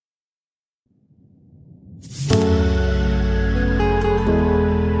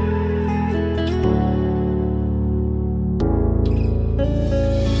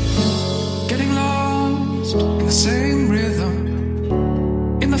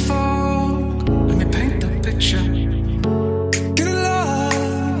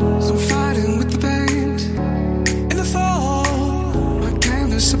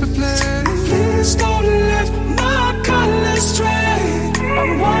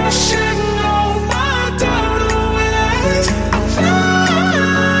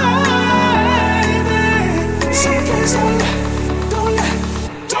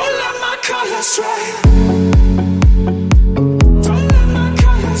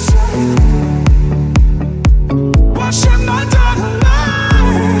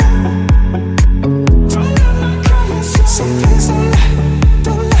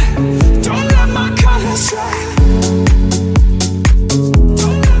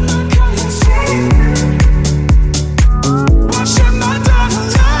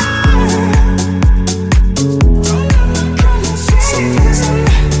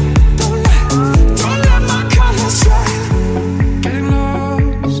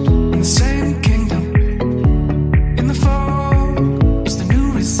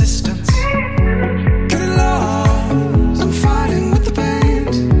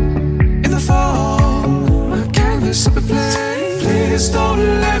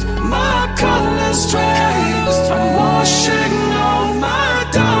don't let my colors stray. I'm washing all my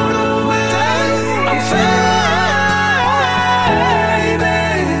doubt away. I'm fading,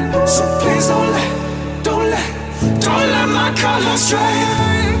 so please don't let my colors stray.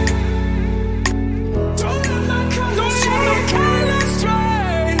 Don't let my colors stray.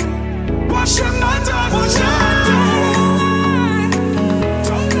 Washing my doubt away.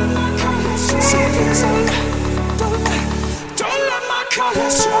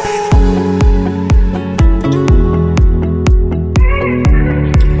 Colors shine.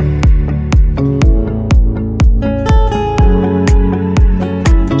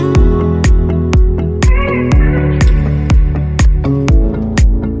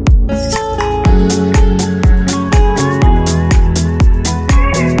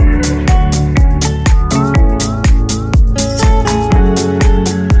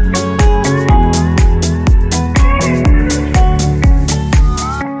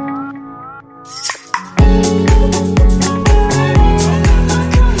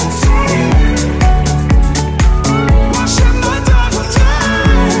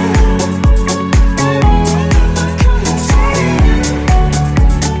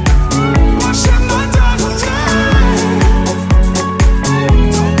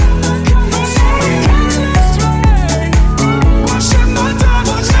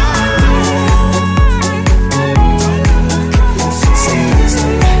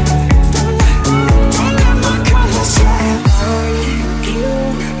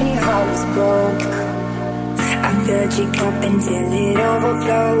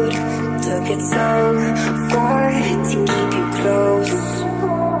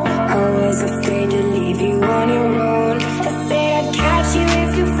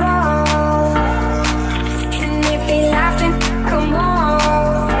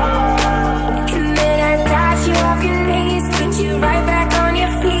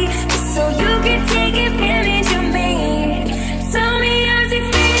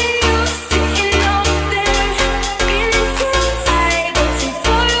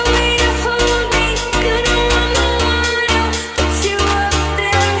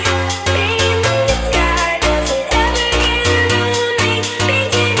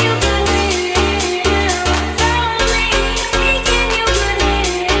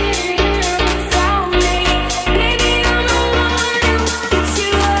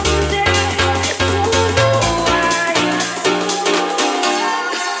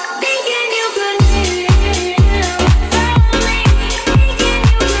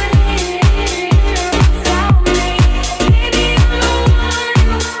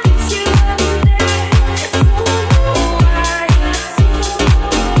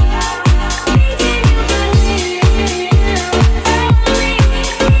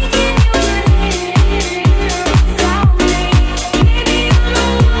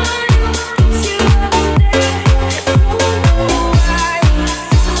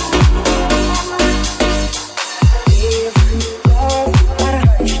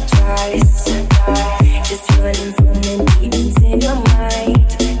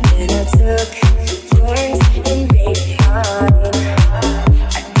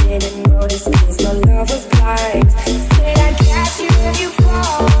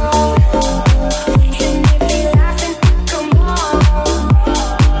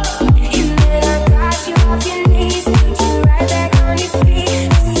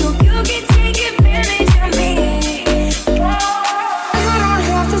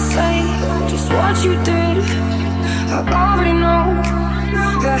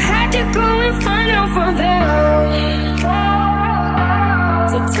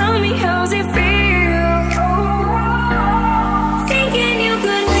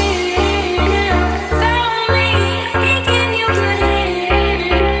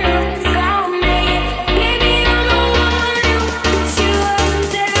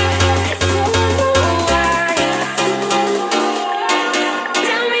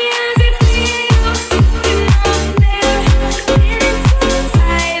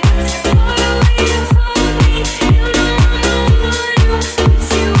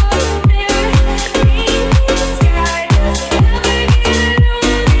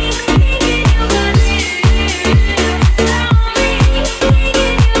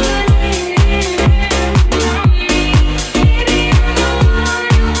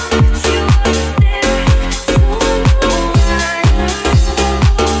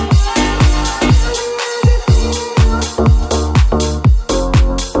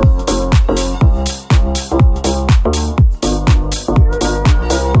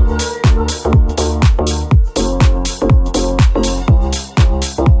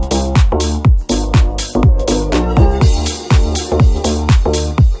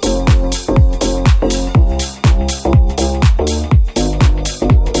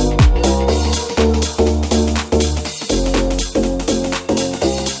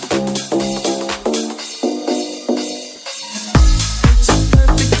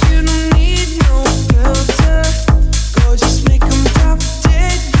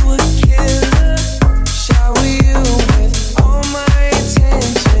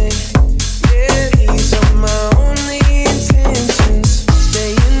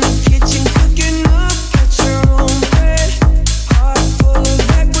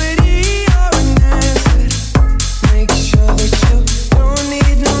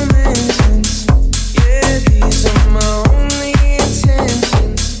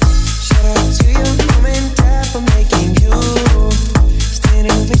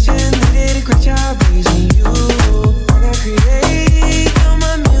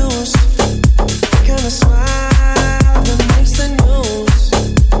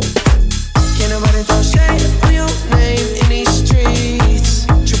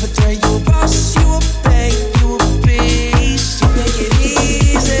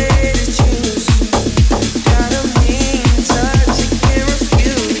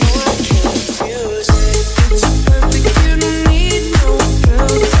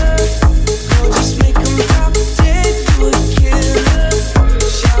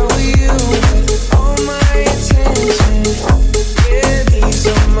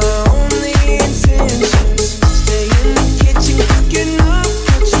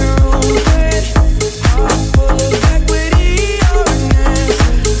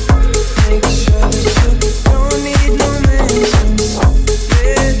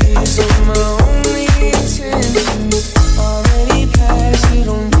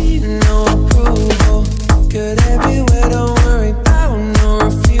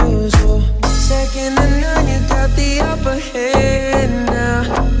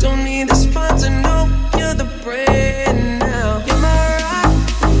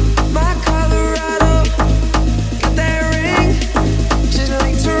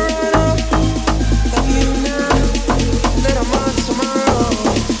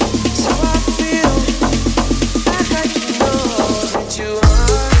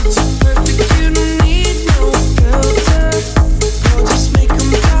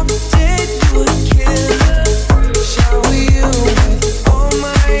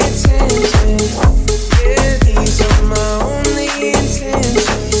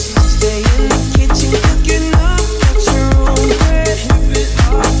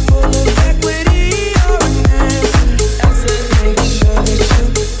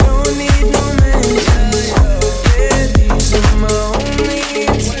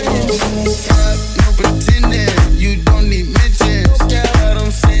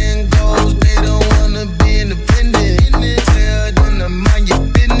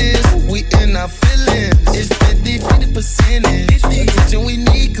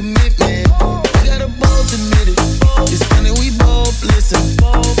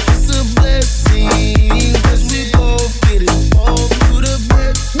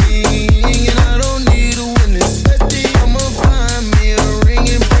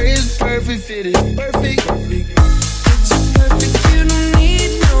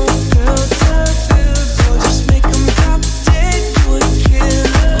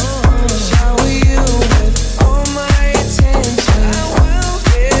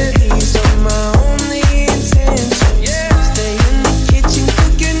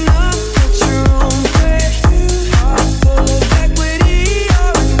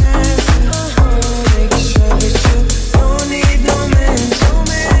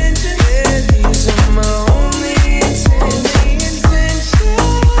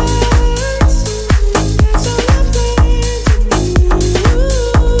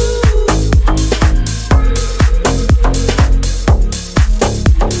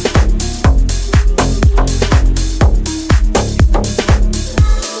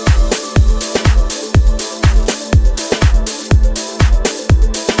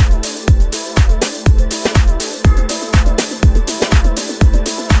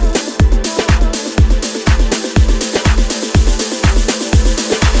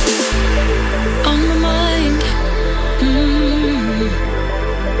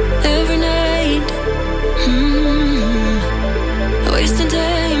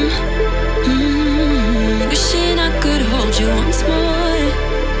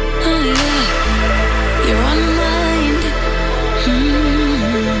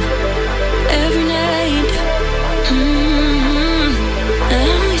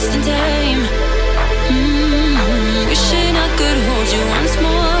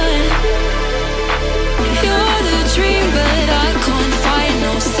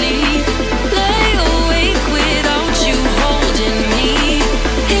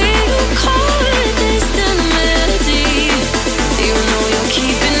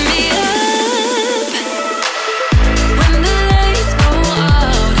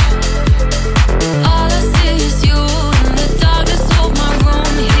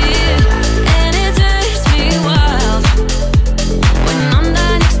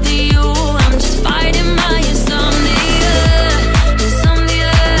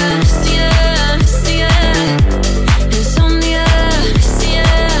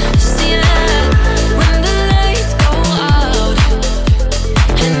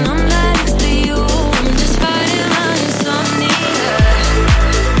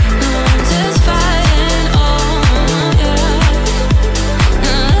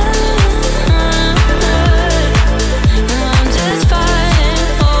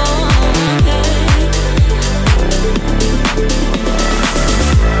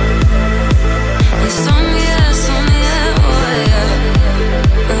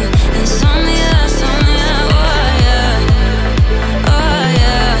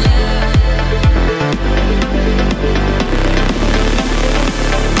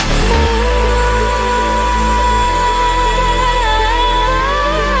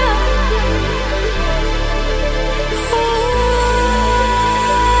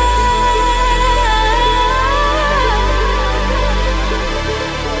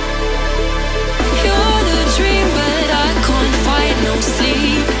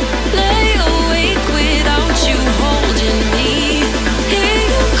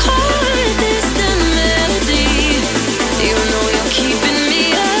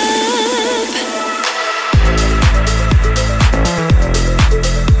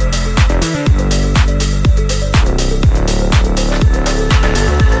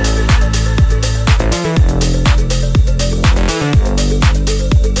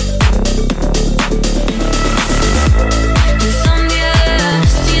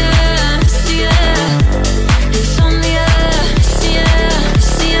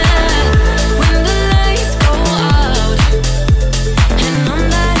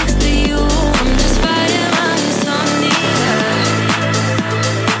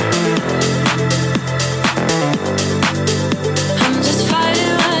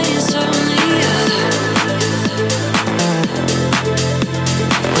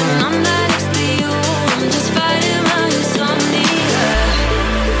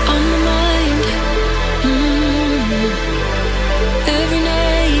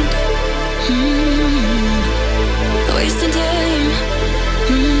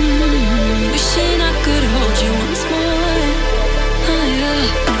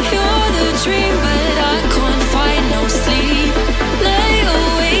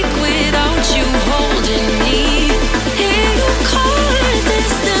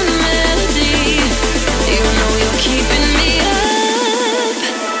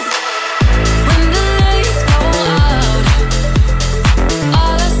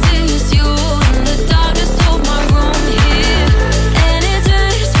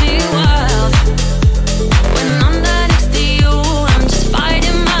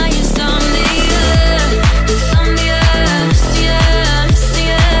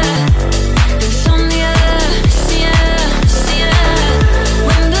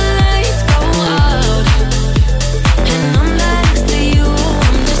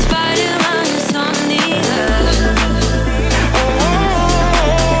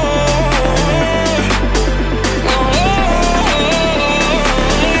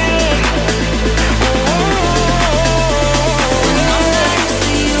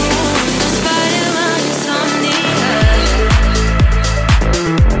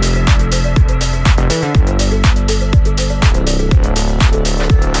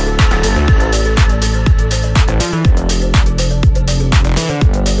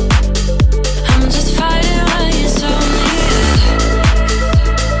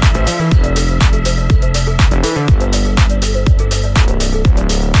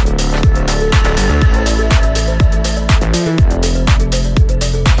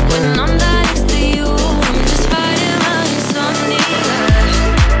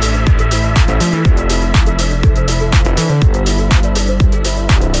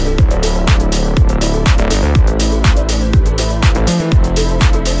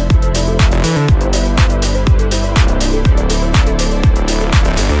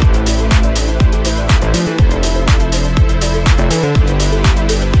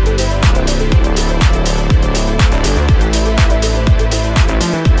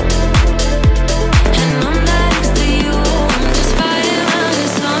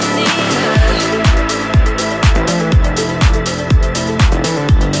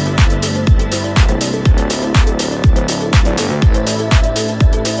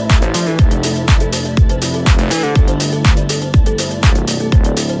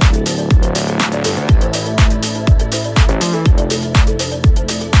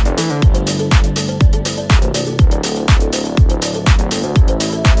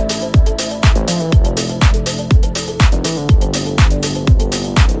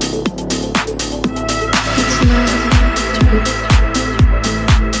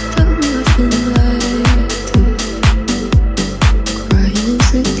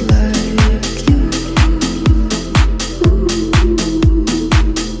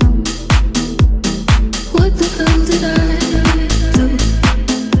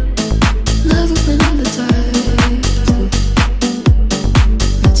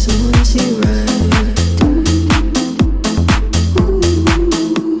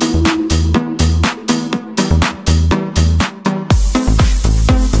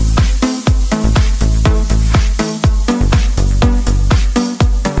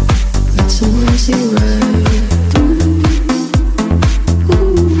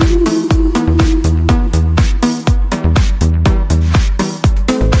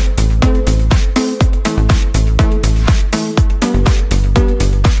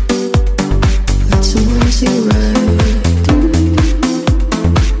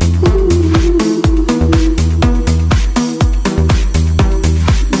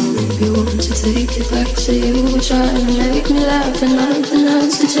 to take it back. So you were trying to make me laugh, and nothing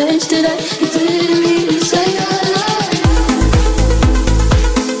else to change today. You didn't even say I love.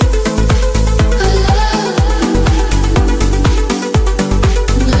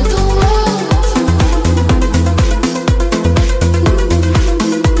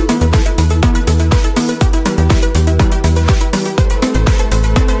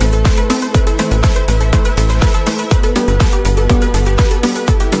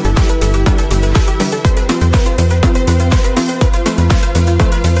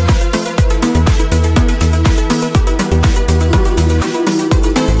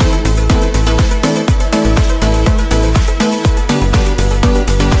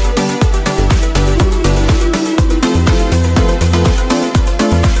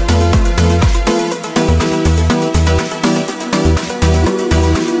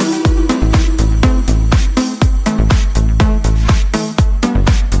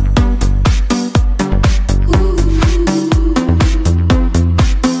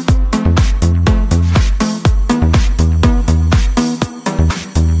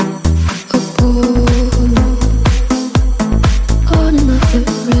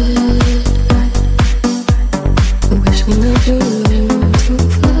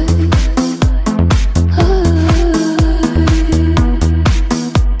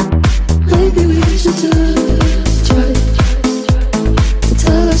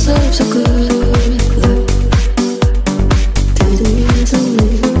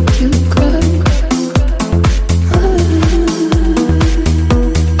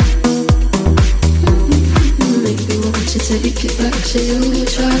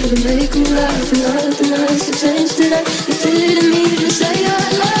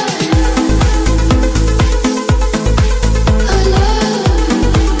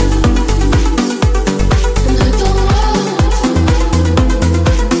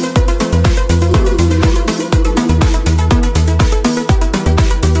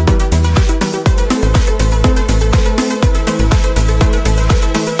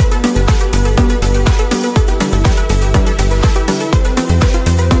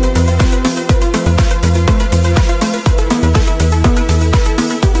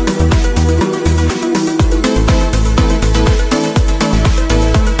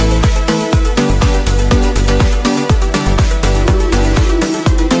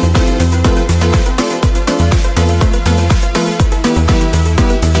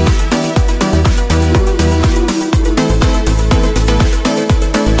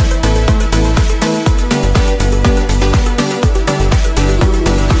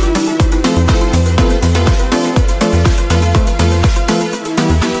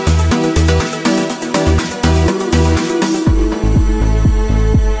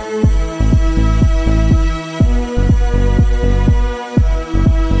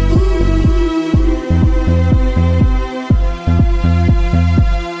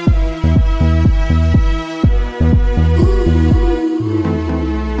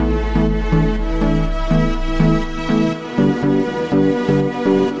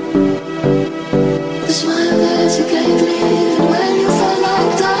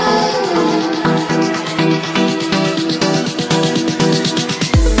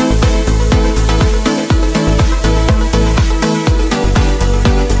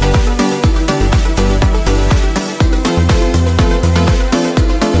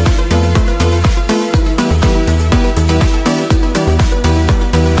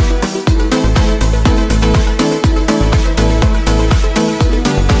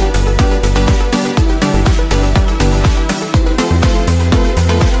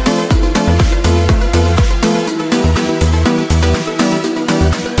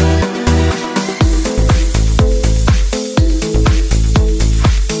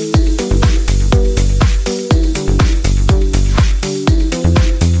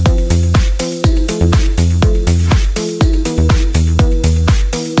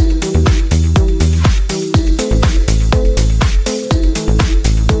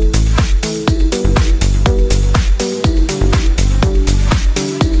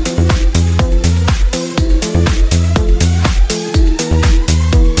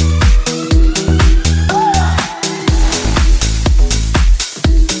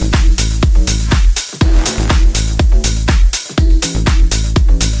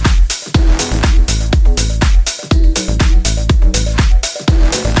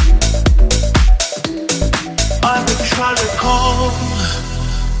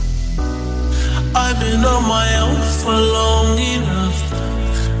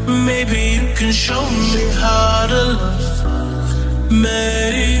 can show me how to love.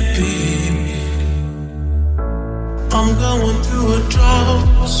 Maybe I'm going through a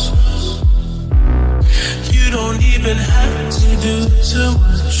drought. even have to do too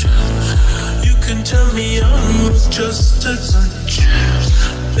much. You can turn me on with just a touch,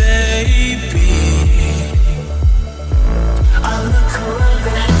 baby. I look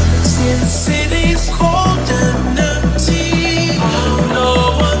around, since city's cold and empty,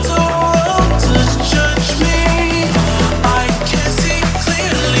 no one's around to judge me. I can see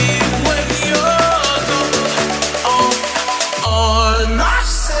clearly when you're gone. On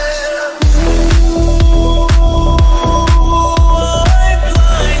myself, I'm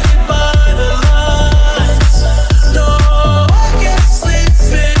blinded by the lights. No, I can't sleep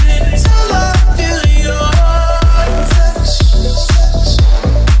until I feel your touch.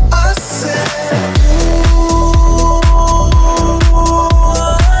 I said,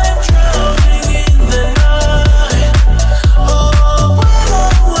 I'm drowning in the night. Oh, when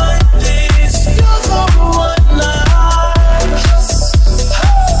I'm like this, you're the one I trust.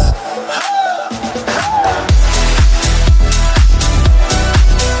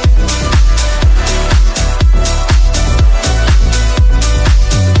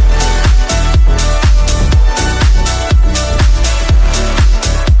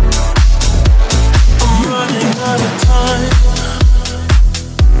 I'm running out of time,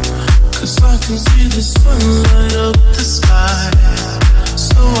 'cause I can see the sun light up the sky.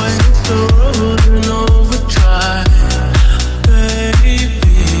 So I hit the road and overdrive, baby.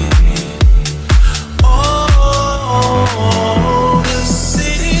 Oh, the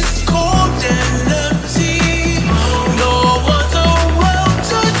city's cold and empty. No one's around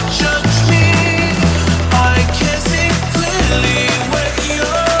to judge me. I can see clearly when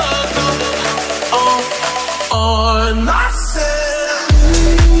you're gone. On myself,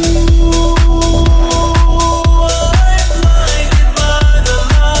 I'm blinded by the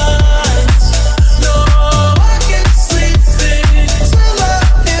lights. No, I can't sleep until I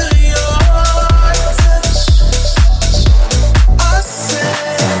feel your touch. I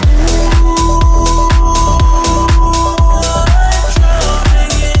said, I'm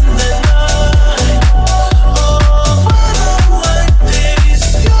drowning in the night. Oh, when I'm like this,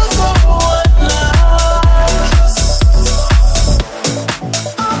 you're the one I trust.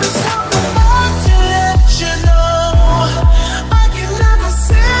 I'm just talking about to let you know I can never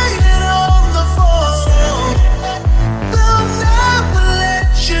say it on the phone. They'll never let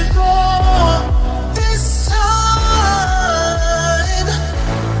you go this time.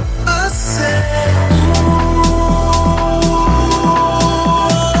 I said,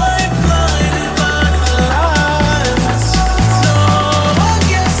 I'm blinded by the lights. No, I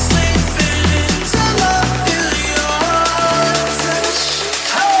can't sleep until I feel your touch.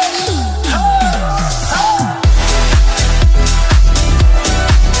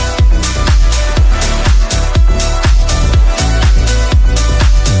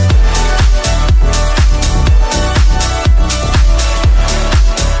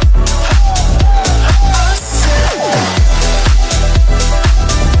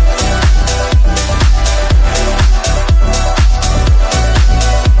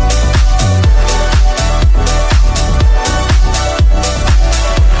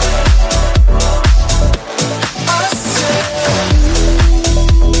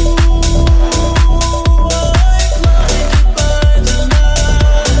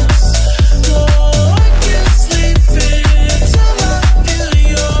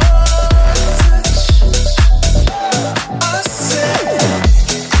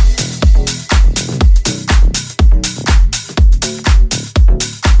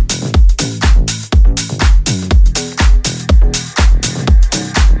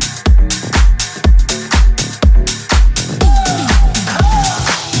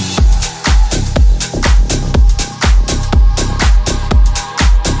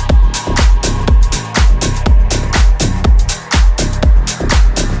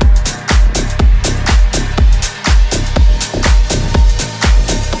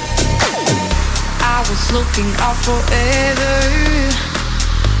 I was looking out forever.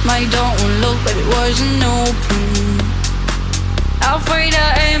 My door won't look, but it wasn't open. Afraid I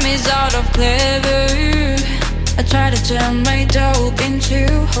am is out of clever. I try to turn my dope into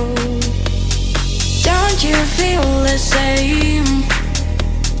hope. Don't you feel the same?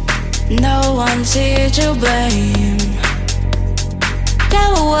 No one's here to blame.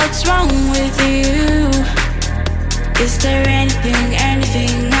 Tell me what's wrong with you. Is there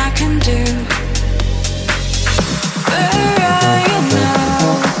anything I can do? Where are you now?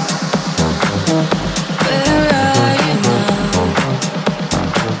 Where are you now?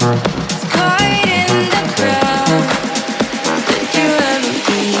 Caught in the crowd. Did you ever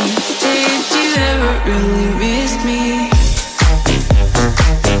leave? Did you ever really miss me?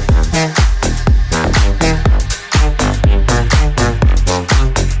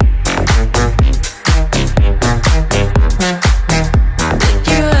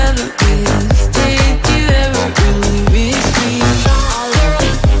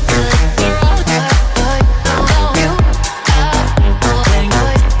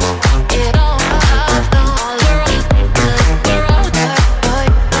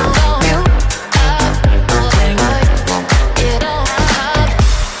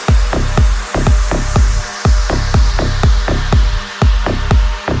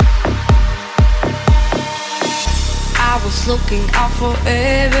 looking out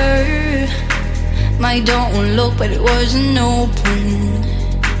forever. My door won't look, but it wasn't open.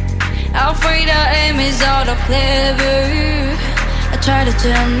 Afraid our aim is out of clever. I try to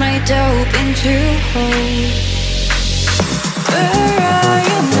turn my dope into hope. Where are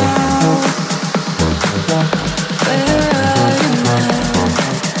you now? Where are you now?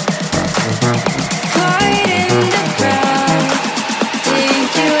 Quiet in the crowd. Did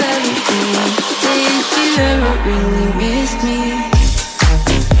you ever think? Did you ever really miss me?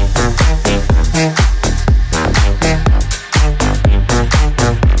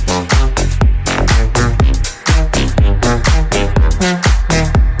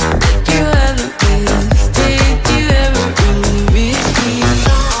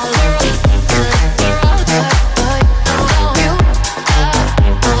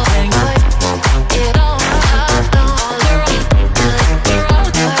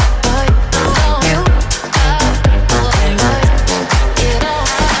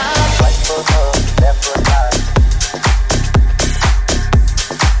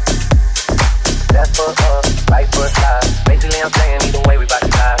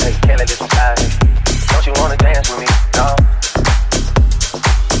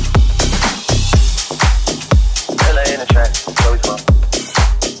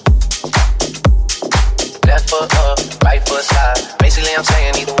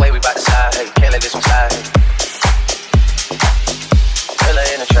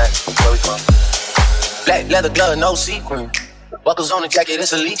 Leather glove, no sequin. Buckles on the jacket,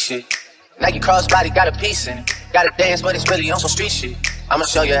 it's elite shit. Nike crossbody, got a piece in it. Gotta dance, but it's really on some street shit. I'ma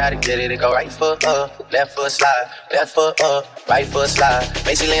show you how to get it. It go right foot up, left foot slide, left foot up, right foot slide.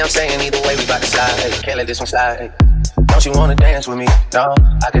 Basically, I'm saying either way, we bout to slide. Hey, can't let this one slide. Hey. Don't you wanna dance with me? No,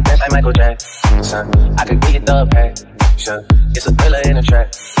 I could dance like Michael Jackson. I could get the passion. It's a thriller in the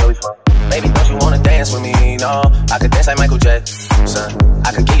track. Where we from? Baby, don't you wanna dance with me? No, I could dance like Michael Jackson.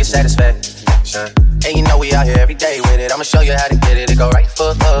 I could give you satisfaction. And you know we out here every day with it. I'ma show you how to get it. It go right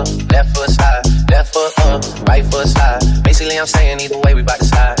foot up, left foot slide, left foot up, right foot slide. Basically, I'm saying either way, we bout to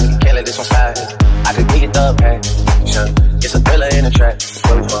slide. You can't let this one slide. I could give you the passion. It's a thriller in the track.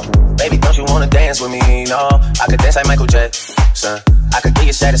 Where we from? Baby, don't you wanna dance with me? No, I could dance like Michael Jackson. I could give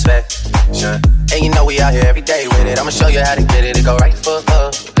you satisfaction. And you know we out here every day with it. I'ma show you how to get it. It go right foot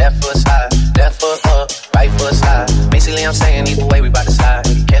up, left foot slide, left foot up, right foot slide. Basically, I'm saying either way, we bout to slide.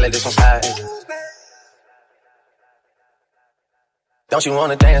 You can't let this one slide. Don't you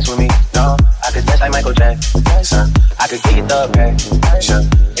wanna dance with me? No, I could dance like Michael Jackson. I could give you the passion.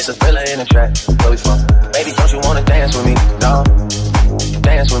 It's a thriller in the track. Where we from? Baby, don't you wanna dance with me? No,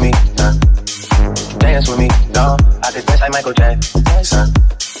 dance with me. Dance with me. No, I could dance like Michael Jackson.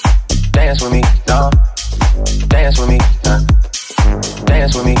 Dance with me. No, dance with me.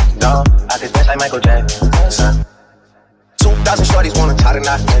 Dance with me. No, I could dance like Michael Jackson. 2,000 shorties wanna tie the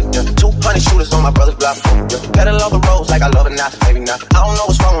knot. 200 shooters on my brother's block. Pedal off the roads like I love it, not maybe not. I don't know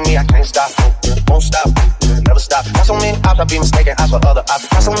what's wrong with me, I can't stop. Won't stop, never stop. Got so many ops, I be mistaken ops for other ops.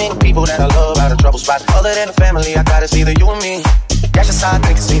 Got so many people that I love out of trouble spots. Other than the family, I got it's either you and me. That's just how I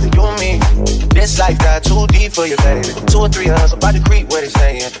think it's either you and me. This life got too deep for you, baby. 2 or 3 hours about to creep where they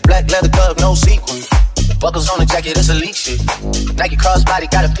saying. Black leather glove, no sequin. Buckles on the jacket, it's elite shit. Nike crossbody,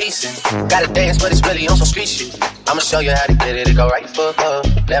 got a piece in. Gotta dance, but it's really on some street shit. I'ma show you how to get it. It go right foot up,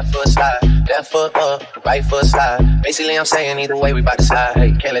 left foot slide, left foot up, right foot slide. Basically, I'm saying either way, we bout to slide.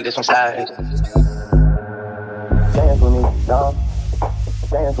 Hey, can't let this one slide. Dance with me, no.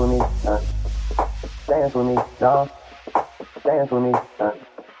 Dance with me, dance with me, no. Dance with me,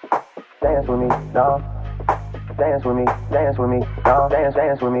 dance with me, no. Dance with me, dance with me, no.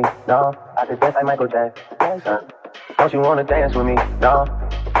 Dance with me, no. I could dance like Michael Jackson. Don't you wanna dance with me? No.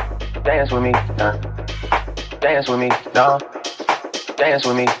 Dance with me, dance with me, no. Dance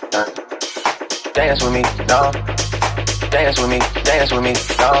with me, dance with me, no. Dance with me, dance with me,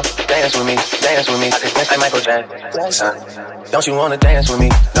 no. Dance with me, dance with me. I could dance like Michael Jackson. Don't you wanna dance with me?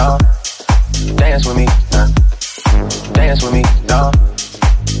 No. Dance with me, dance with me, no.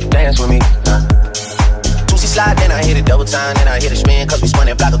 Dance with me, slide, then I hit it double time, then I hit a spin, cause we spun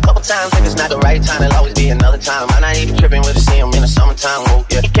that block a couple times. If it's not the right time, it'll always be another time. I'm not even tripping with the see him in the summertime, whoa,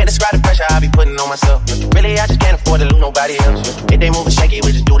 yeah. Can't describe the pressure I be putting on myself, yeah. Really, I just can't afford to lose nobody else, yeah. If they moving shaky,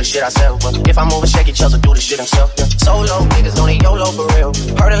 we just do the shit ourselves, but if I'm moving shaky, Chelsea do the shit himself, yeah. Solo, niggas only YOLO for real.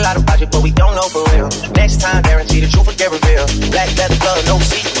 Heard a lot about you, but we don't know for real. Next time, guarantee the truth will get revealed. Black leather glove, no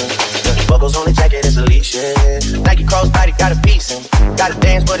sequins. Buckles on the jacket, it's elite shit. Nike crossbody, got a piece in. Gotta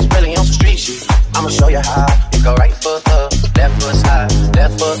dance, but it's really on some street shit. I'ma show you how. It go right foot up, left foot slide,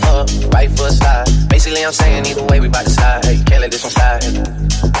 left foot up, right foot slide. Basically, I'm saying either way, we bout to slide. Hey, can't let this one slide.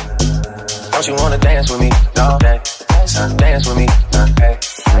 Don't you wanna dance with me? No, dance Dance with me, hey.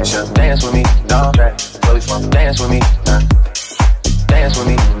 Dance with me, don't where we from? Dance with me, dance with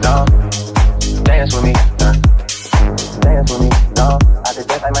me, don't. Dance with me, dance with me, don't. I could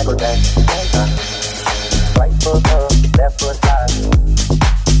dance like Michael Jackson. Right foot up, left foot slide.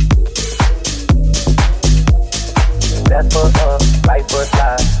 Left foot up, right foot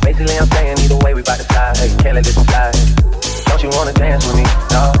slide. Basically, I'm saying either way we bout to slide. Hey, can't let this one slide. Don't you wanna dance with me,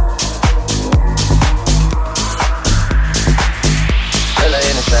 no? Tell her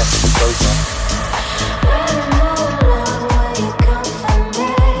in the track, where we from?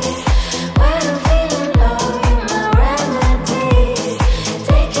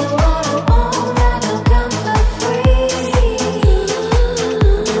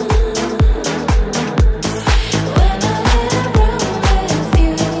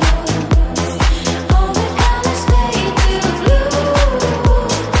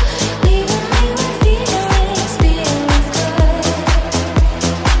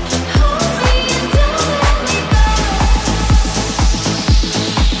 Hold me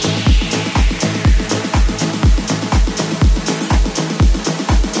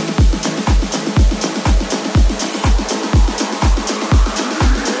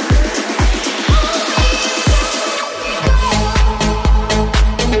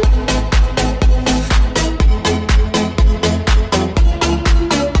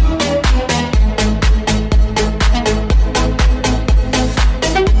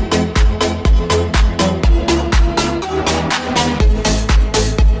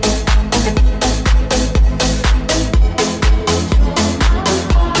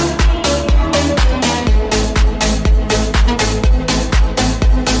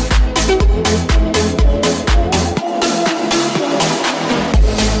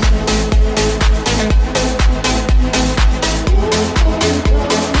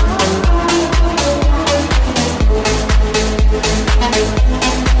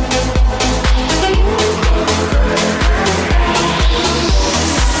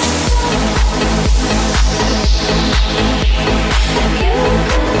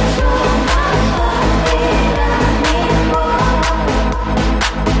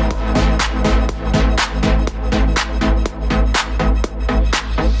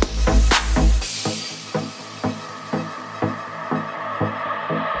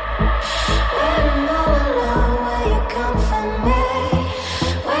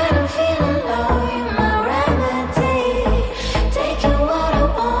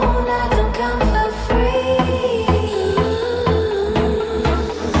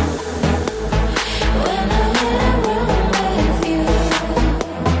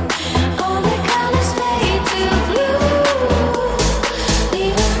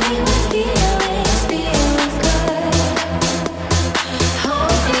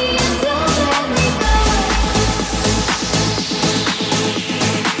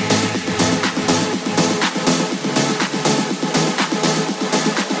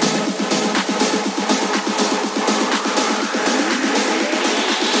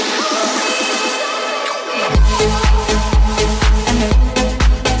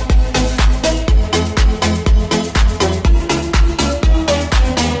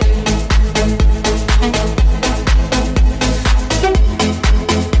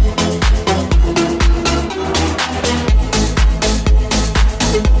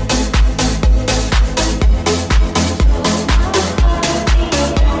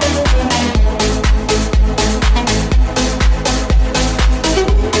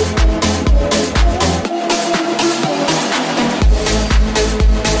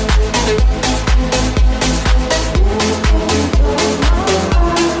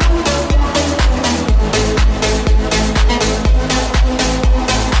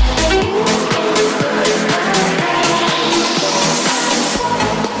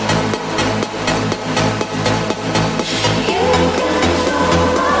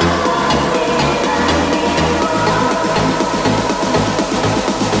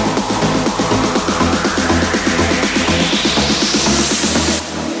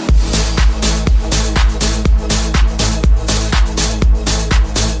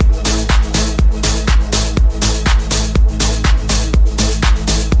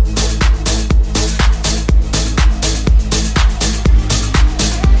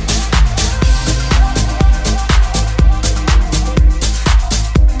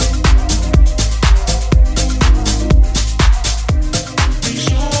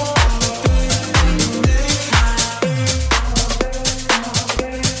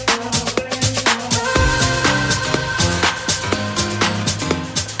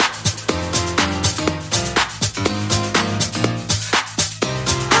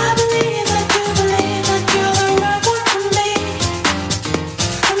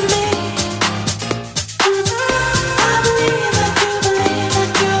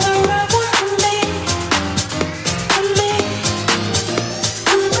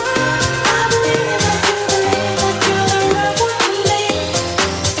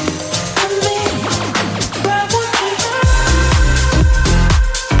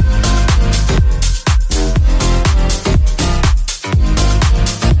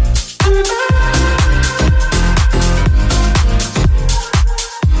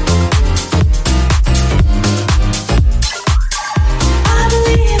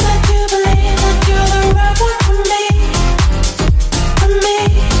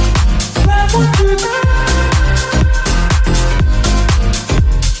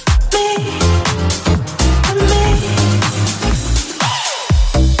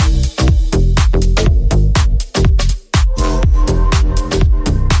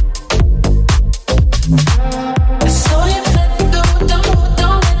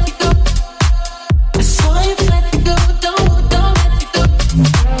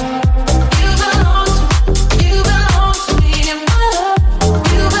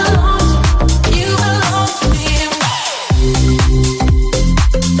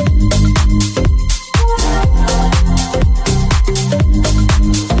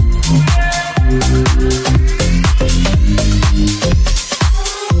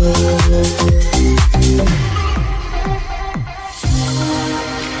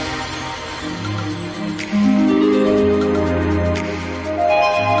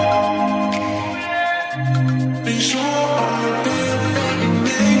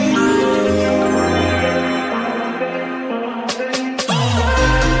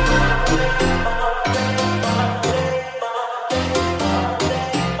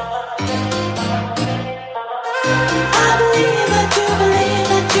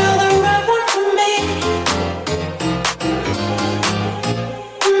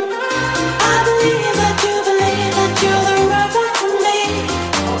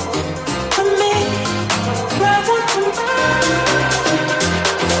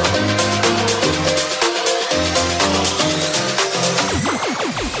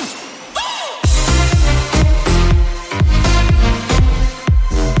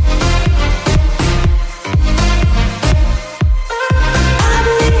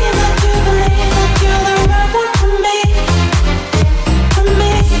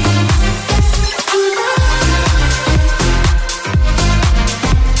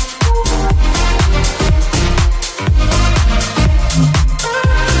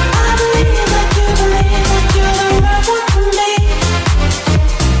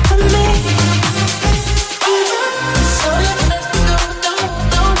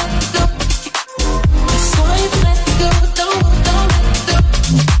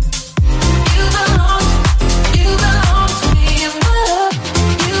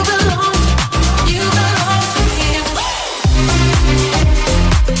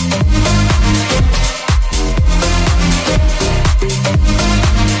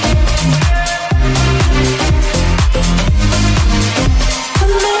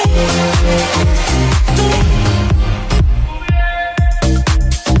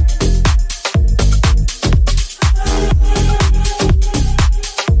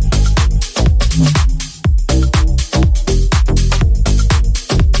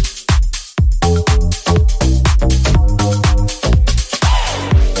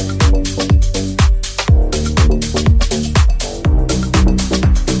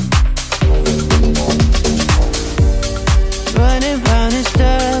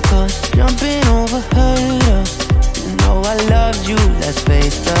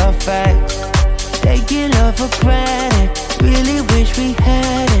face the facts. Taking love for granted, really wish we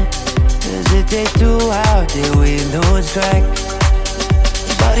had it. Cause if they do, how did we lose track?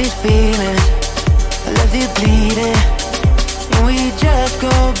 All these feelings, I left it bleeding. And we just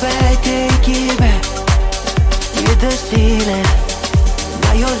go back, take it back. We hit the ceiling,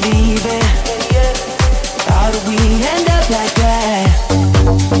 now you're leaving. How do we end up like that?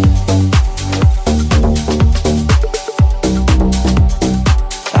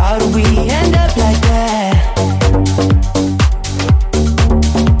 How do we end up like that?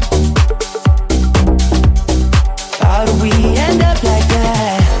 How do we end up like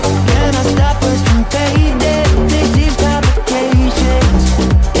that? Can I stop us from fading? Fix these complications,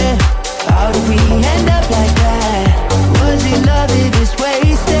 yeah. How do we end up like that? Was it love if it's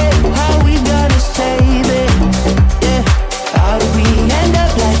wasted? How we gonna save it, yeah. How do we end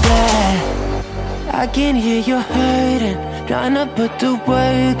up like that? I can hear you hurting, trying to put the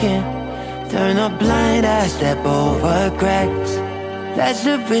work in. Turn a blind eye, step over cracks. That's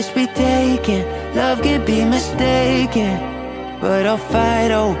the risk we taking. Love can be mistaken, but I'll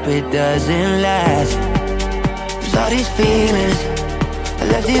fight, hope it doesn't last. Cause all these feelings, I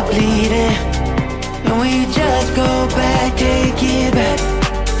left it bleeding. And we just go back, take it back.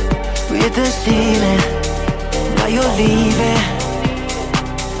 We hit the ceiling, now you're leaving.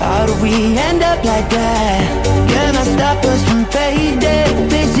 How do we end up like that? Can I stop us from fading?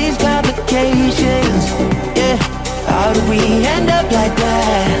 Fix these complications, yeah. How do we end up like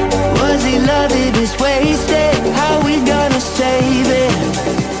that? Was it love if it's wasted? How we gonna save it,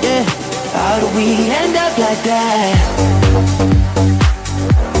 yeah. How do we end up like that?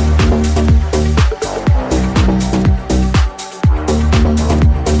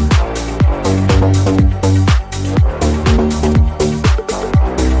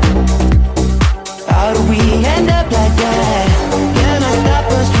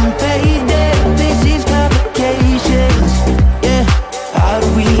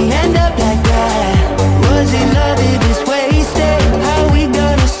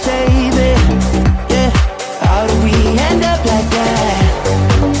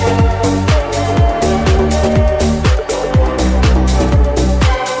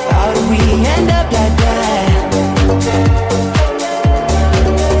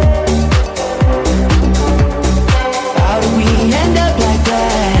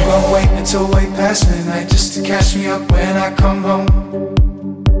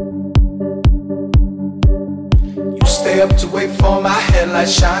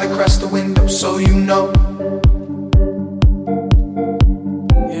 Shine across the window so you know.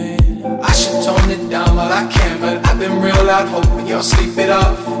 Yeah. I should tone it down while I can, but I've been real out hoping y'all sleep it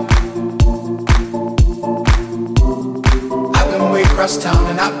off. I've been way across town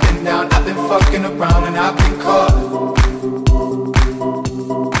and I've been down. I've been fucking around and I've been caught.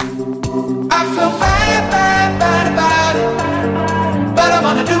 I feel bad, bad, bad about it, but I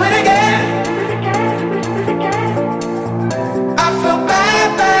wanna do it again. I feel bad,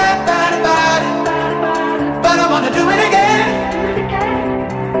 bad, bad about it, but I wanna do it again.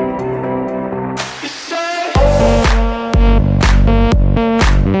 You say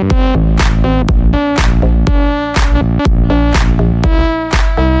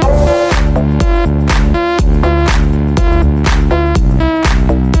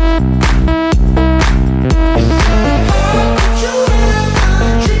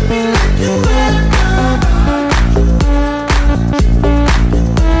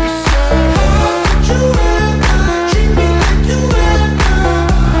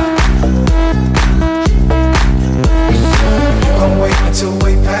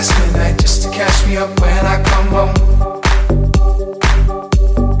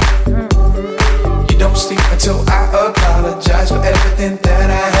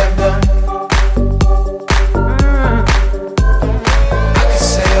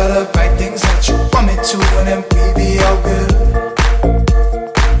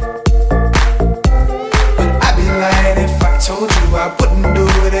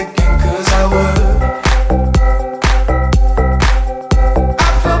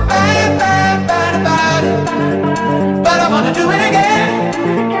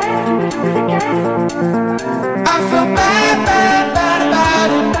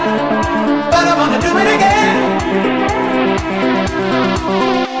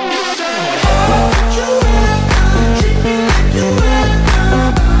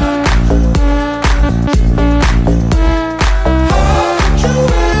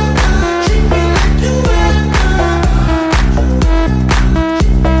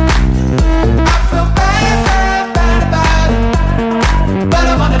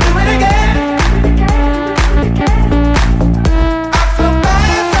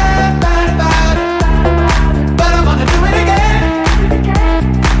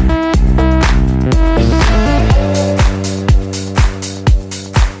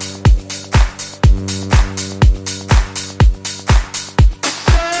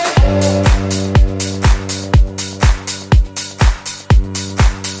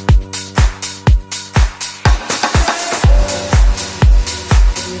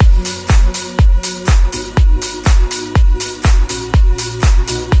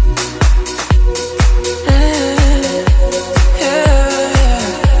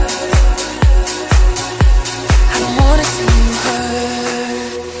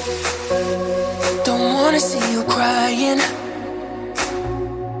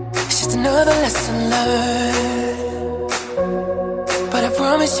just another lesson learned. But I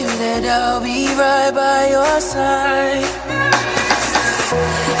promise you that I'll be right by your side.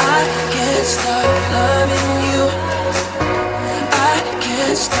 I can't stop loving you. I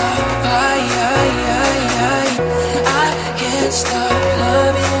can't stop. I can't stop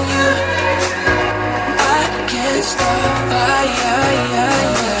loving you. I can't stop. I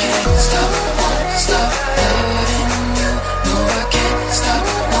can't stop. Won't stop loving you. No, I can't stop.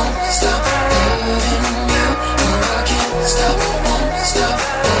 Won't stop loving you. No, I can't stop. Won't stop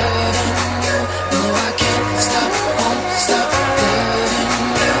loving you. No, I can't stop. Won't stop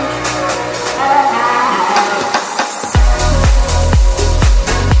loving you.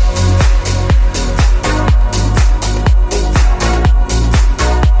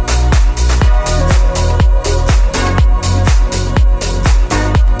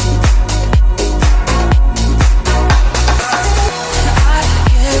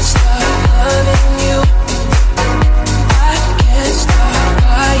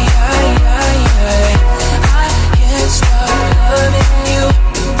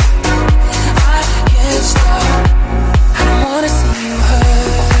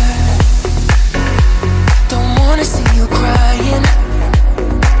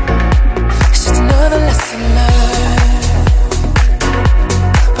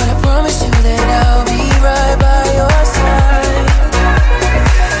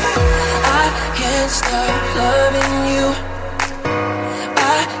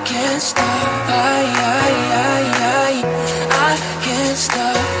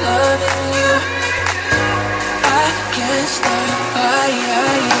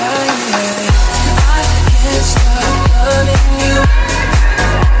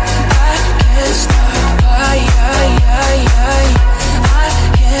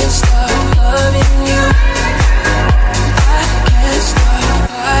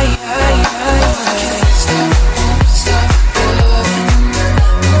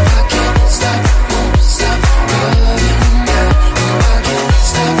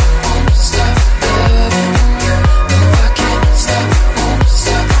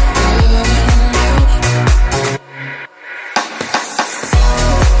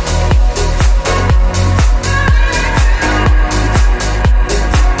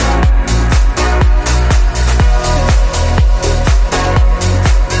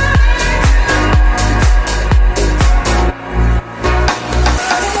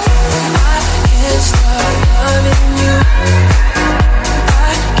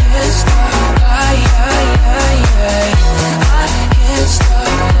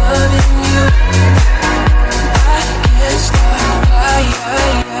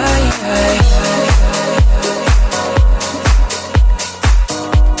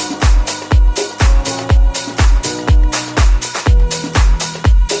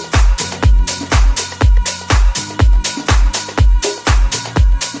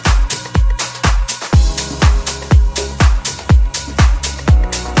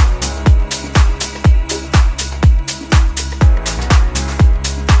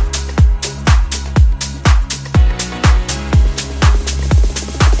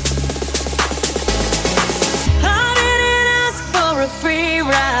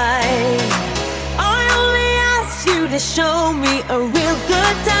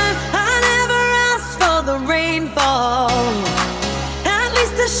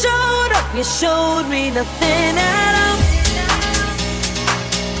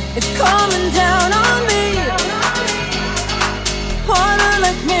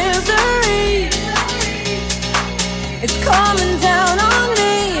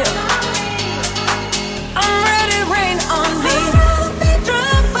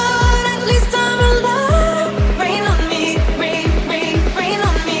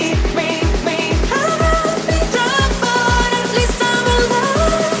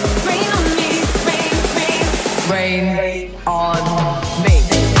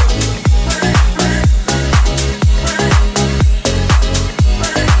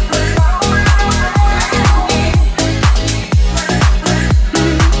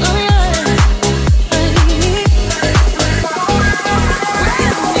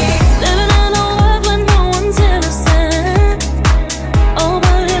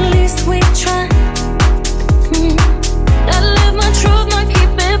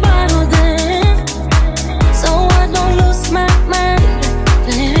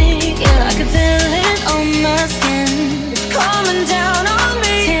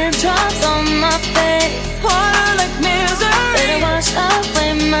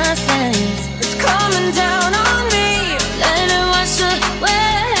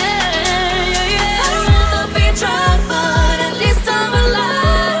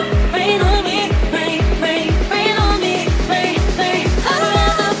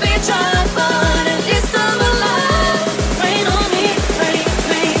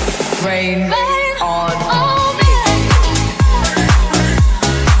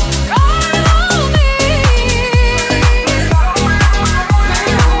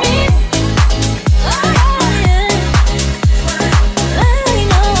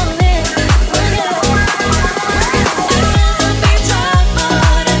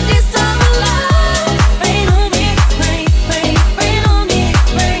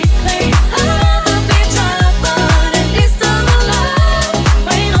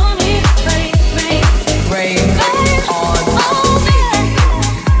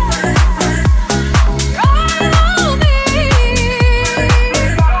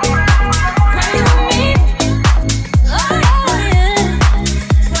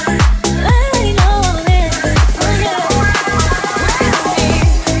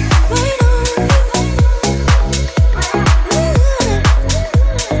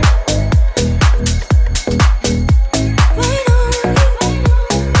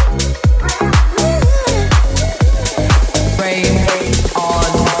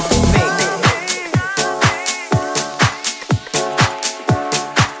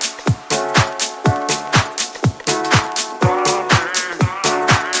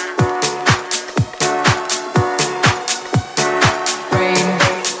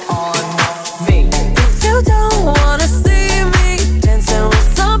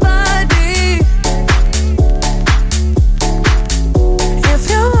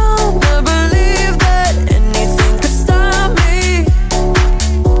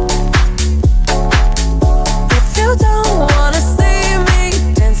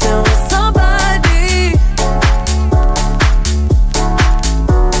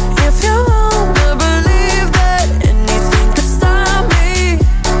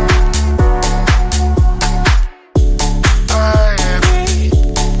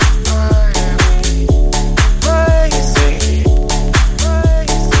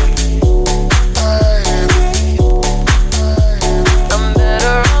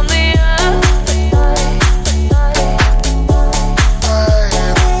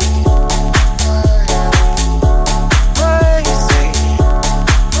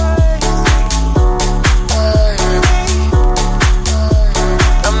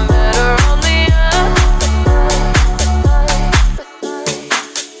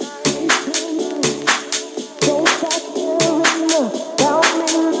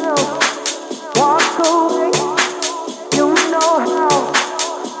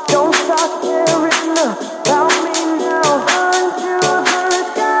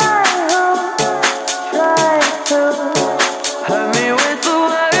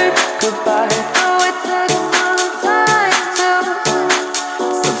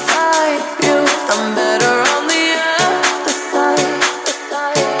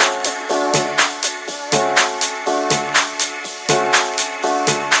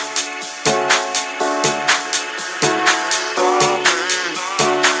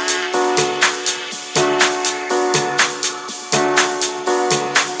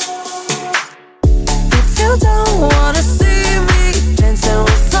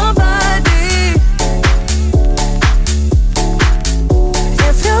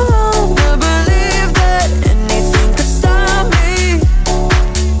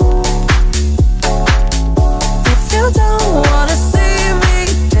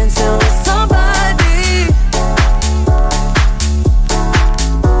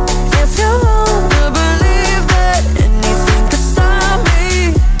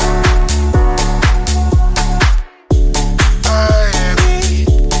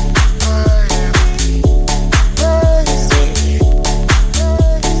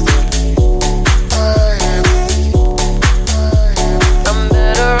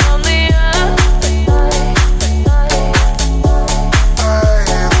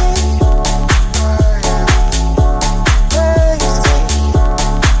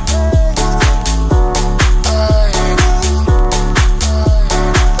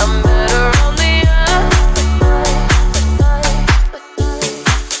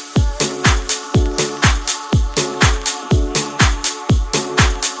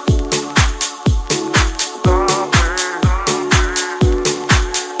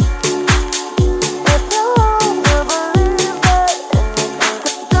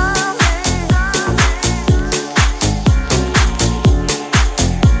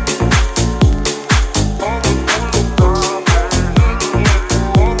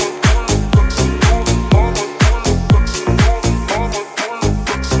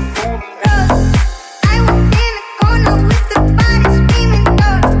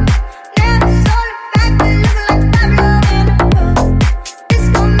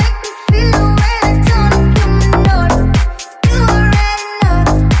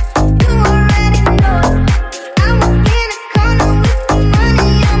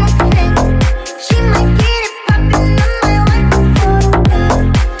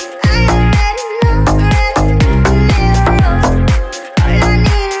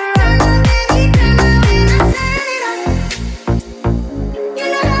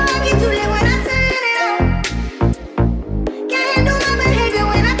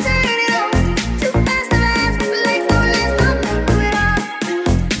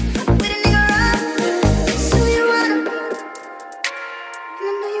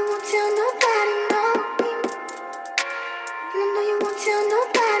 tell nobody, no. And I know you won't tell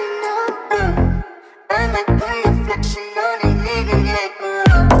nobody, no. I might put your flashing on a nigga like a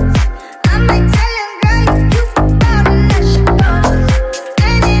rose. I might tell him, girl, you forgot and let you go.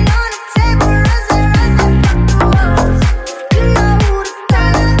 Standing on the table, rose and fuck the walls. You know who to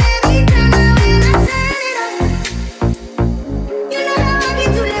call on, baby, turn on when I turn it on. You know how I get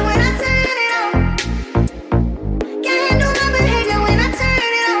to live when I turn it on. Can't handle my behavior when I turn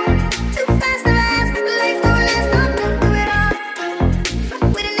it on. Too fast.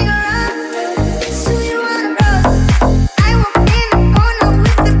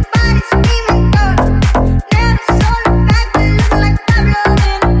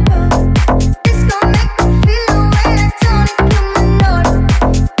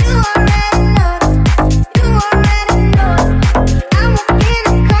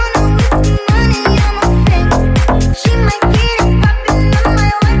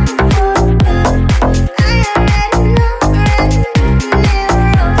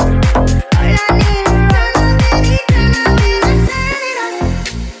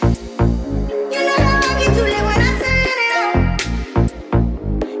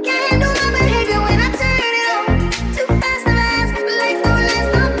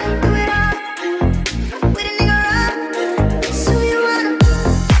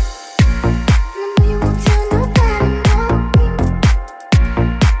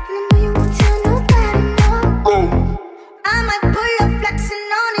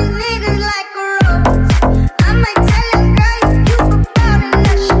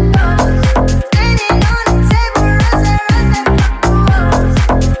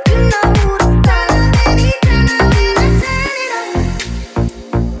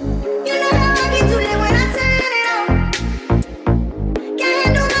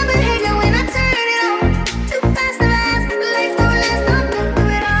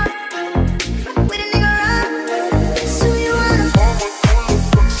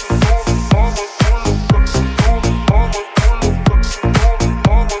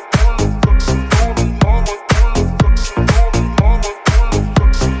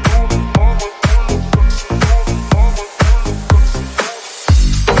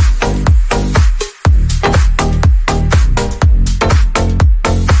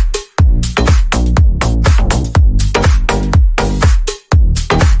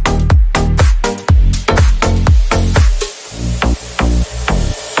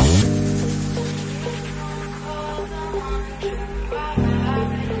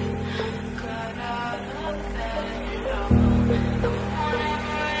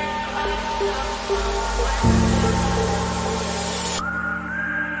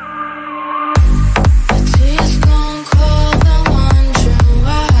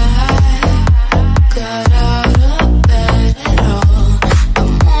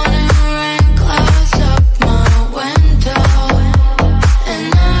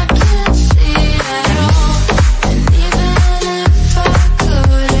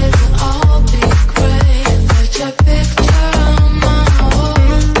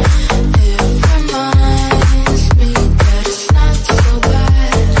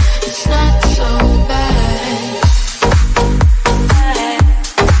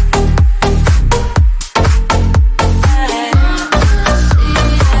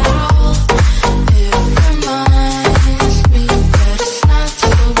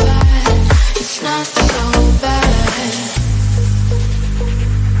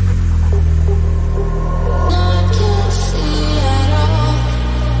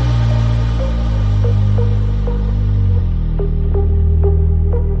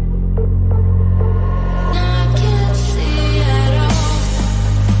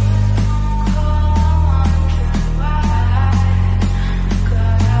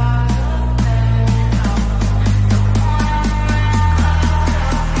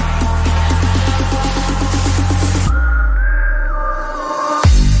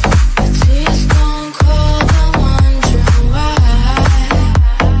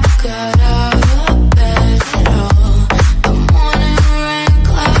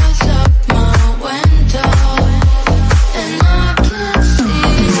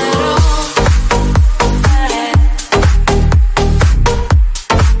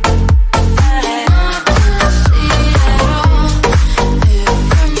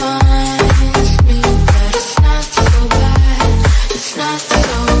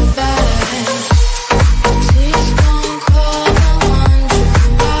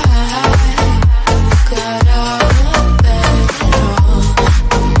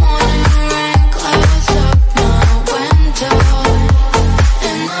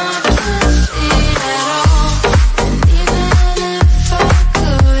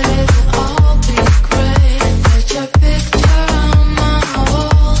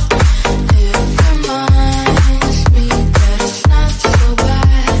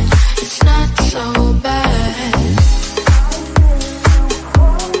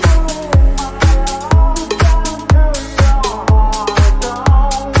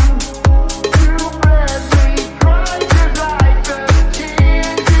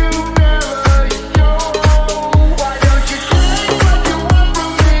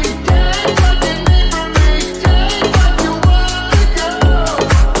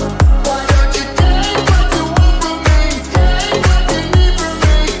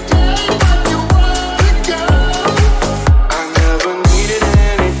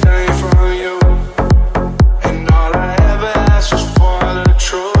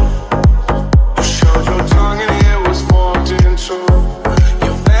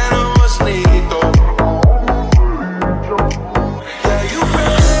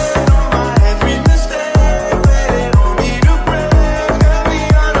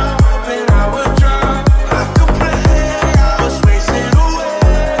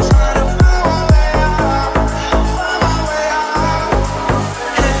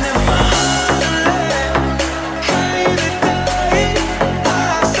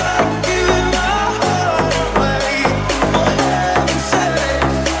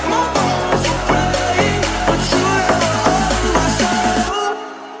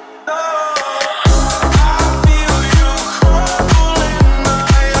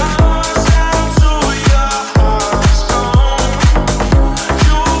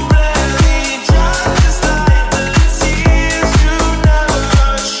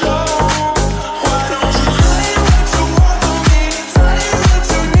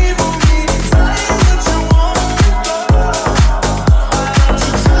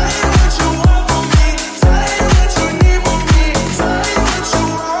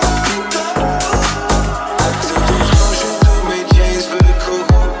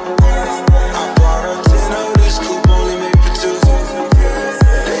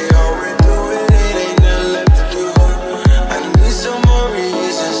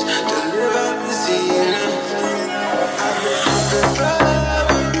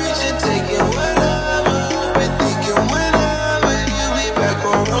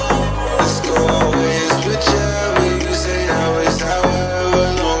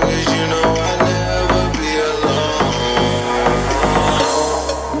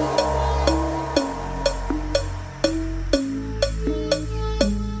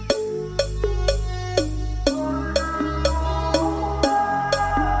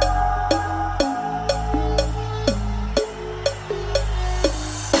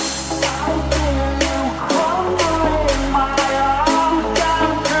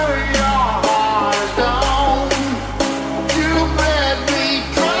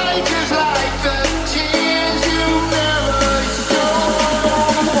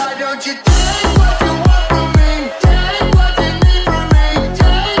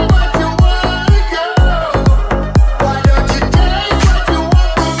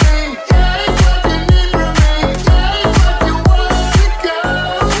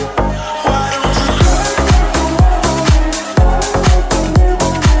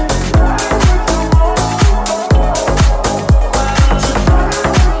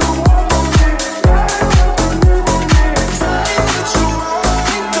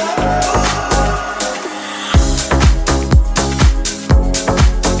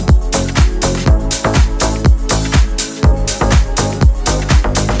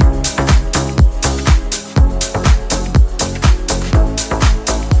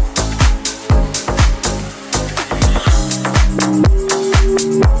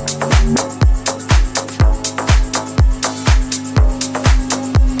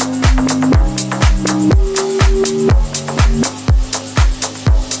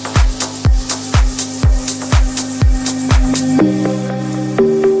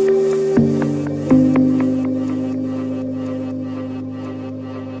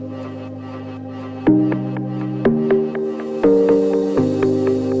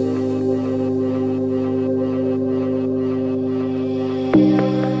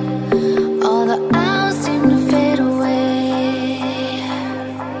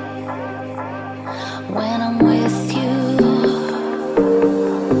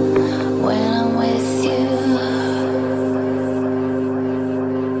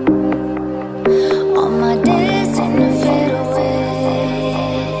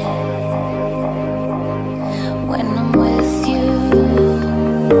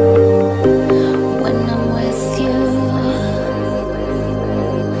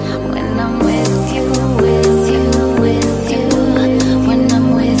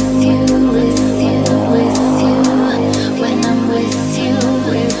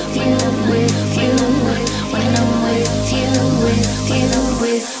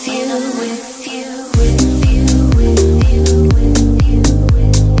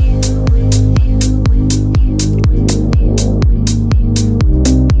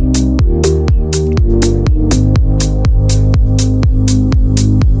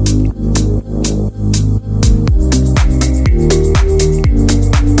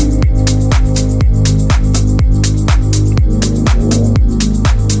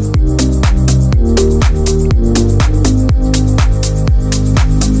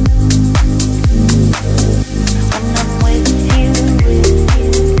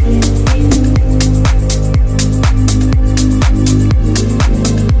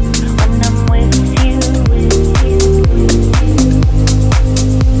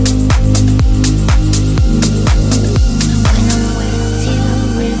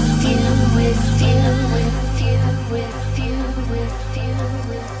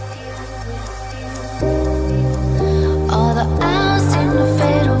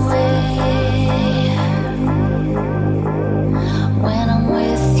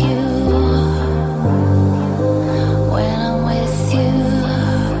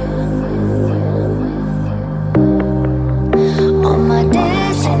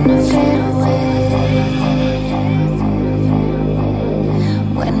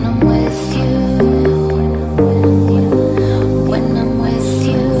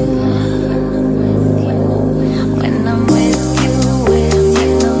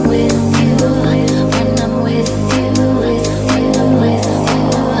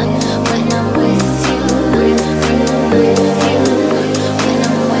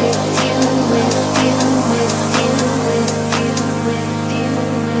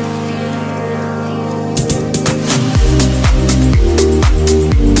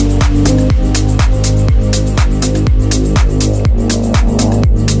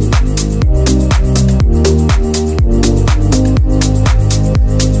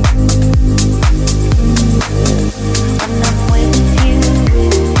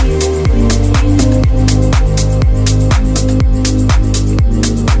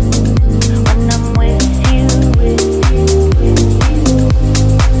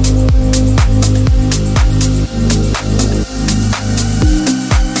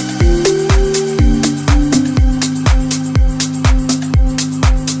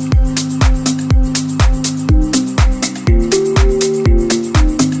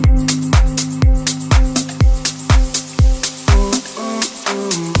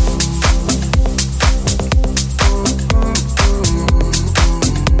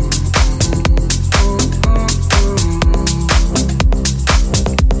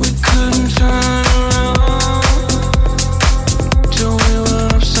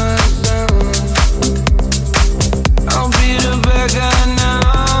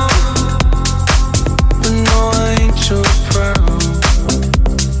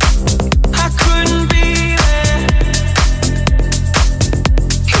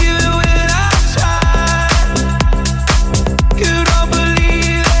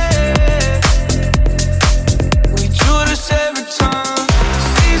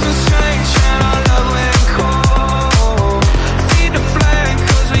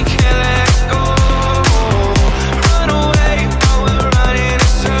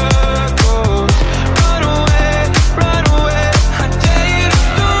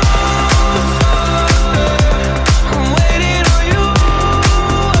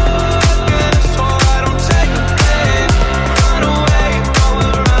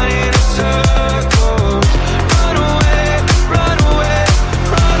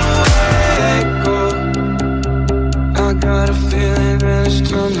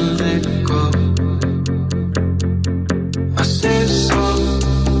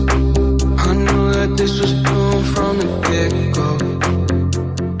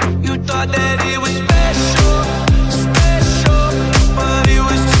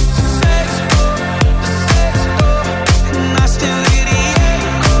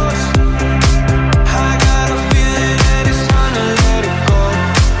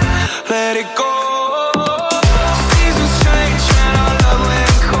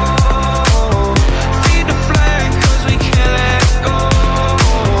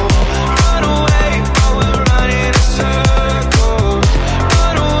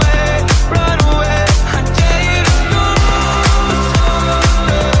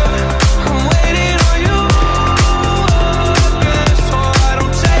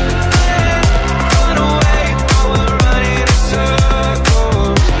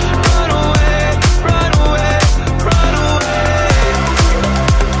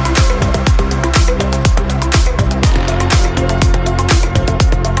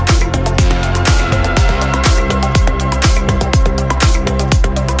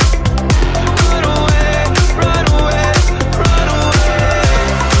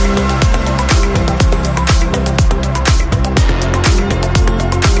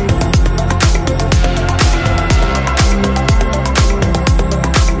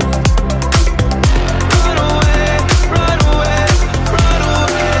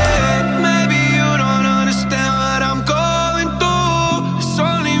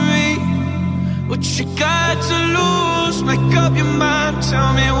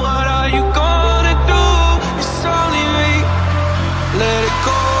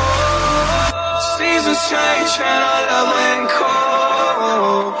 change and our love went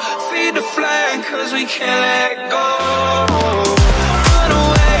cold. Feed the flame cause we can't let go. Run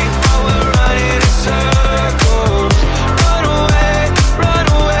away while we're running in circles. Run away,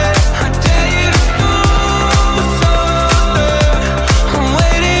 I dare you to go further. I'm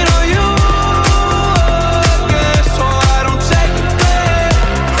waiting on you again, so I don't take the bait.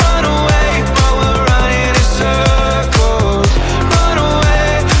 Run away while we're running in circles. Run away,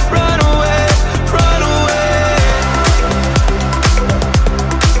 run away, run away.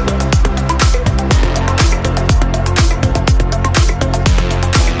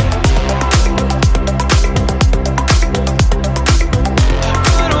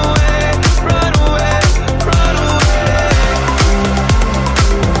 Run away, run away, run away.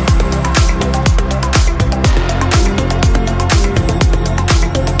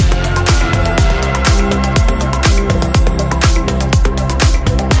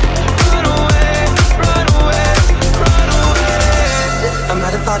 Run away, run away, run away. I'm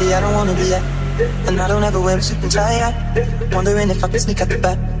at a party I don't wanna be at, and I don't ever wear a suit and tie. Wondering if I can sneak out the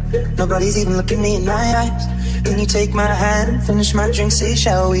back. Nobody's even looking me in my eyes. Can you take my hand, finish my drink, say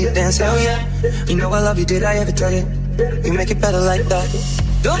shall we dance? Hell yeah. You know I love you, did I ever tell you? You make it better like that.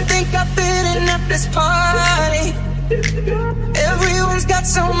 Don't think I'm fitting at this party. Everyone's got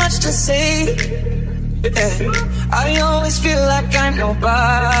so much to say. Yeah. I always feel like I'm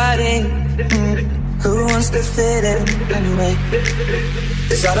nobody. Who wants to fit in anyway?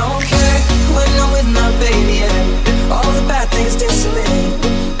 Cause I don't care when I'm with my baby, yeah. All the bad things dissipate.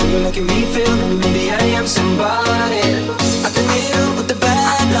 You're making me feel that maybe I am somebody. I can deal with the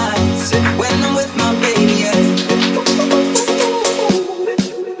bad nights when I'm with my baby, yeah.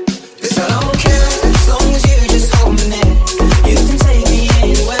 Cause I don't care as long as you just hold me near. You can take me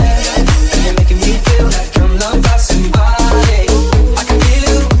anywhere, and you're making me feel like I'm loved by somebody. I can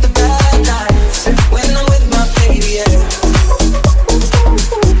deal with the bad nights when I'm with my baby, yeah.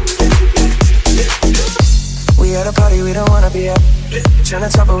 We at a party we don't wanna be at. Trying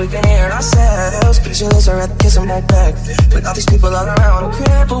to talk but we can hear ourselves. Pictureless, I'd rather kiss them right back. With all these people all around, I'm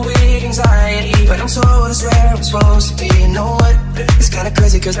crippled with anxiety. But I'm told it's where I'm supposed to be. You know what? It's kinda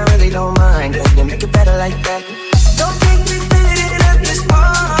crazy cause I really don't mind. Can you make it better like that? Don't think we fit in at this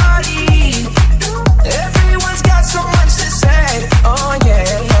party. Everyone's got so much to say. Oh yeah,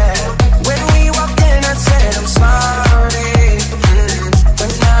 yeah. When we walked in I said I'm sorry.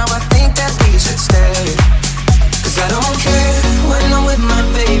 But now I think that we should stay. Cause I don't care when I'm with my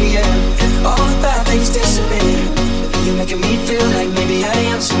baby, yeah. All the bad things disappear. You're making me feel like maybe I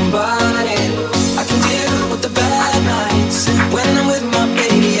am somebody. I can deal with the bad nights when I'm with my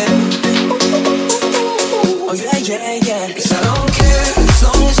baby, yeah. Oh yeah, yeah, yeah. Cause I don't care as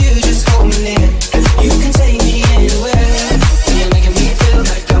long as you just hold me near. You can take me anywhere, and you're making me feel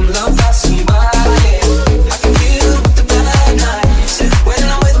like I'm loved by somebody. I can deal with the bad nights when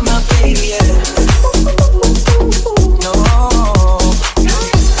I'm with my baby, yeah. No,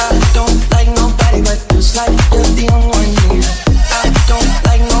 I don't like nobody but you. It's like you're the only one here. I don't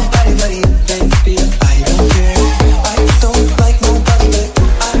like nobody but you.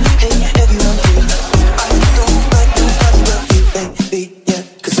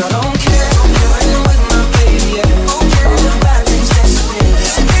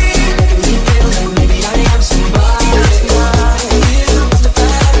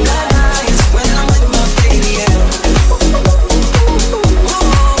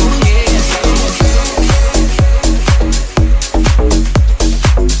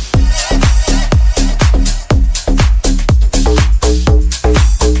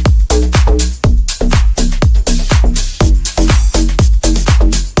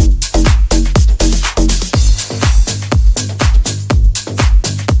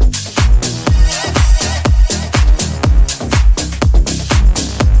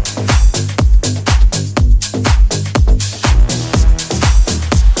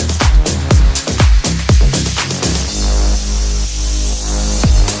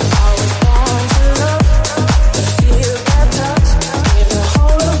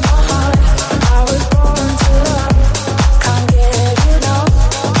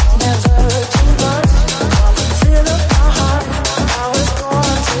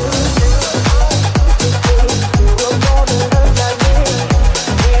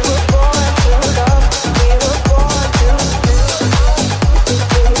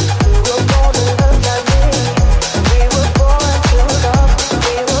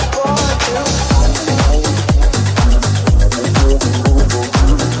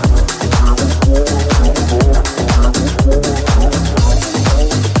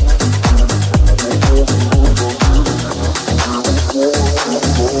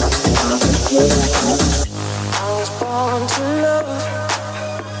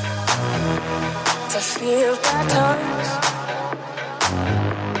 feel that touch.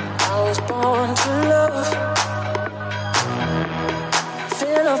 I was born to love.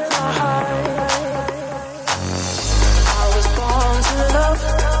 Fill up my heart. I was born to love,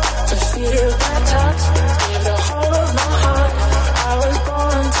 to feel that touch. Give the whole of my heart. I was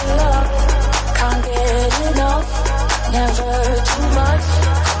born to love. Can't get enough. Never too much.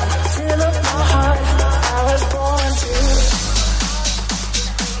 Fill up my heart. I was born to.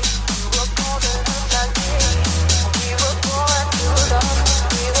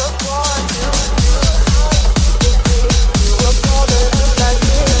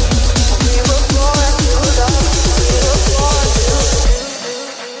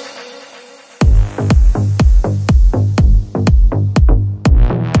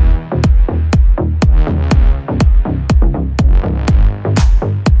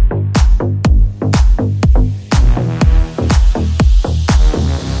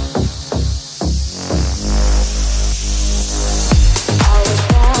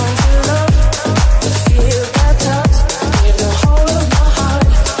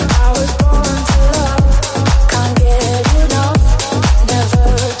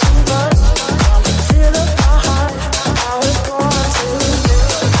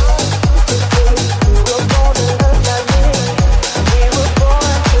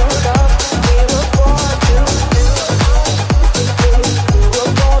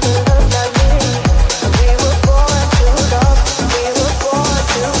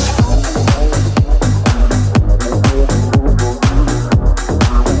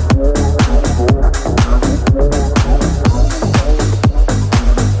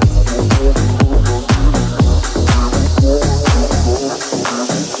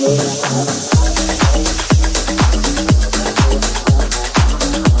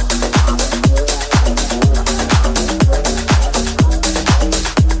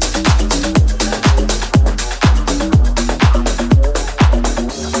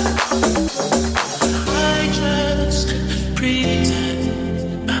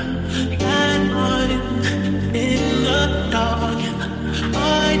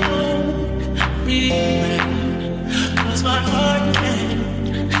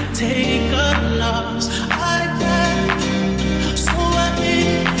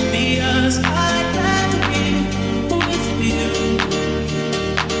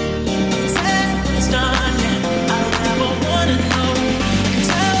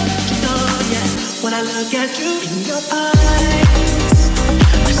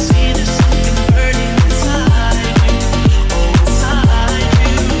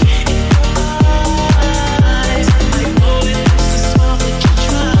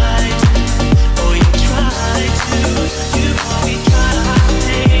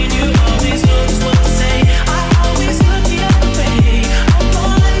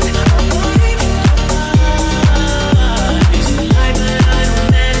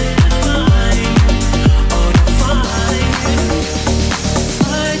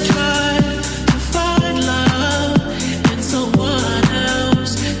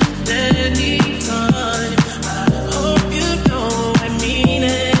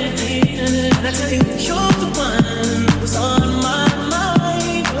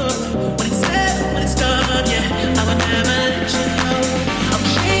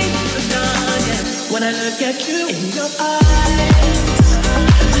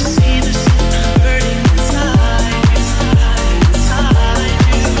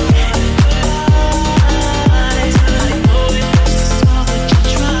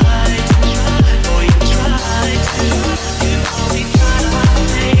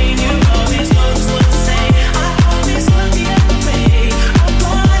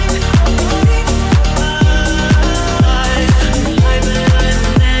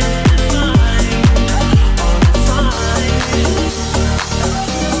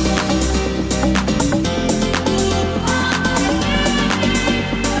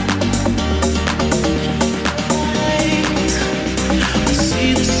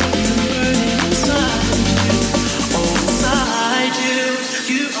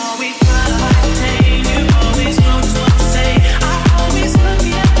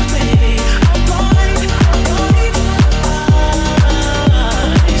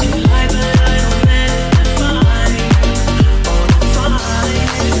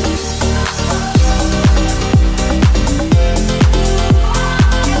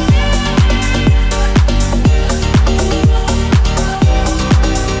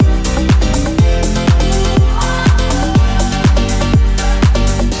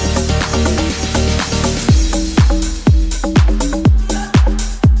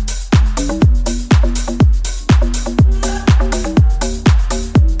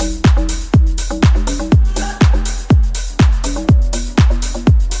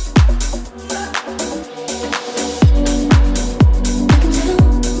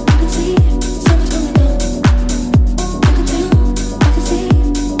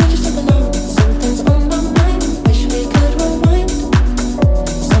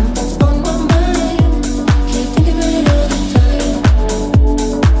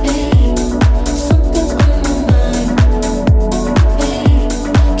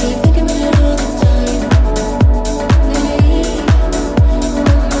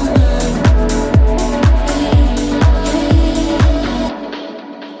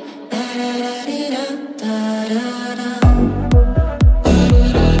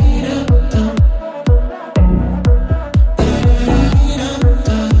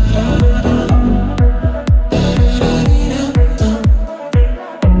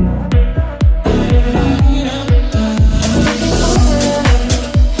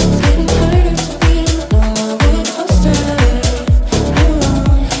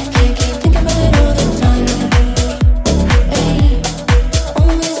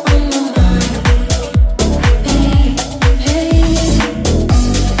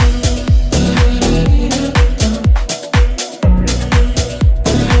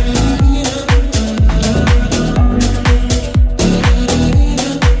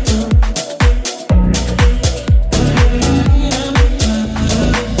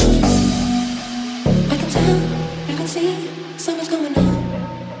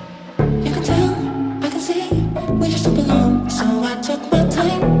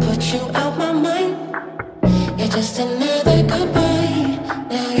 you out my mind. You're just another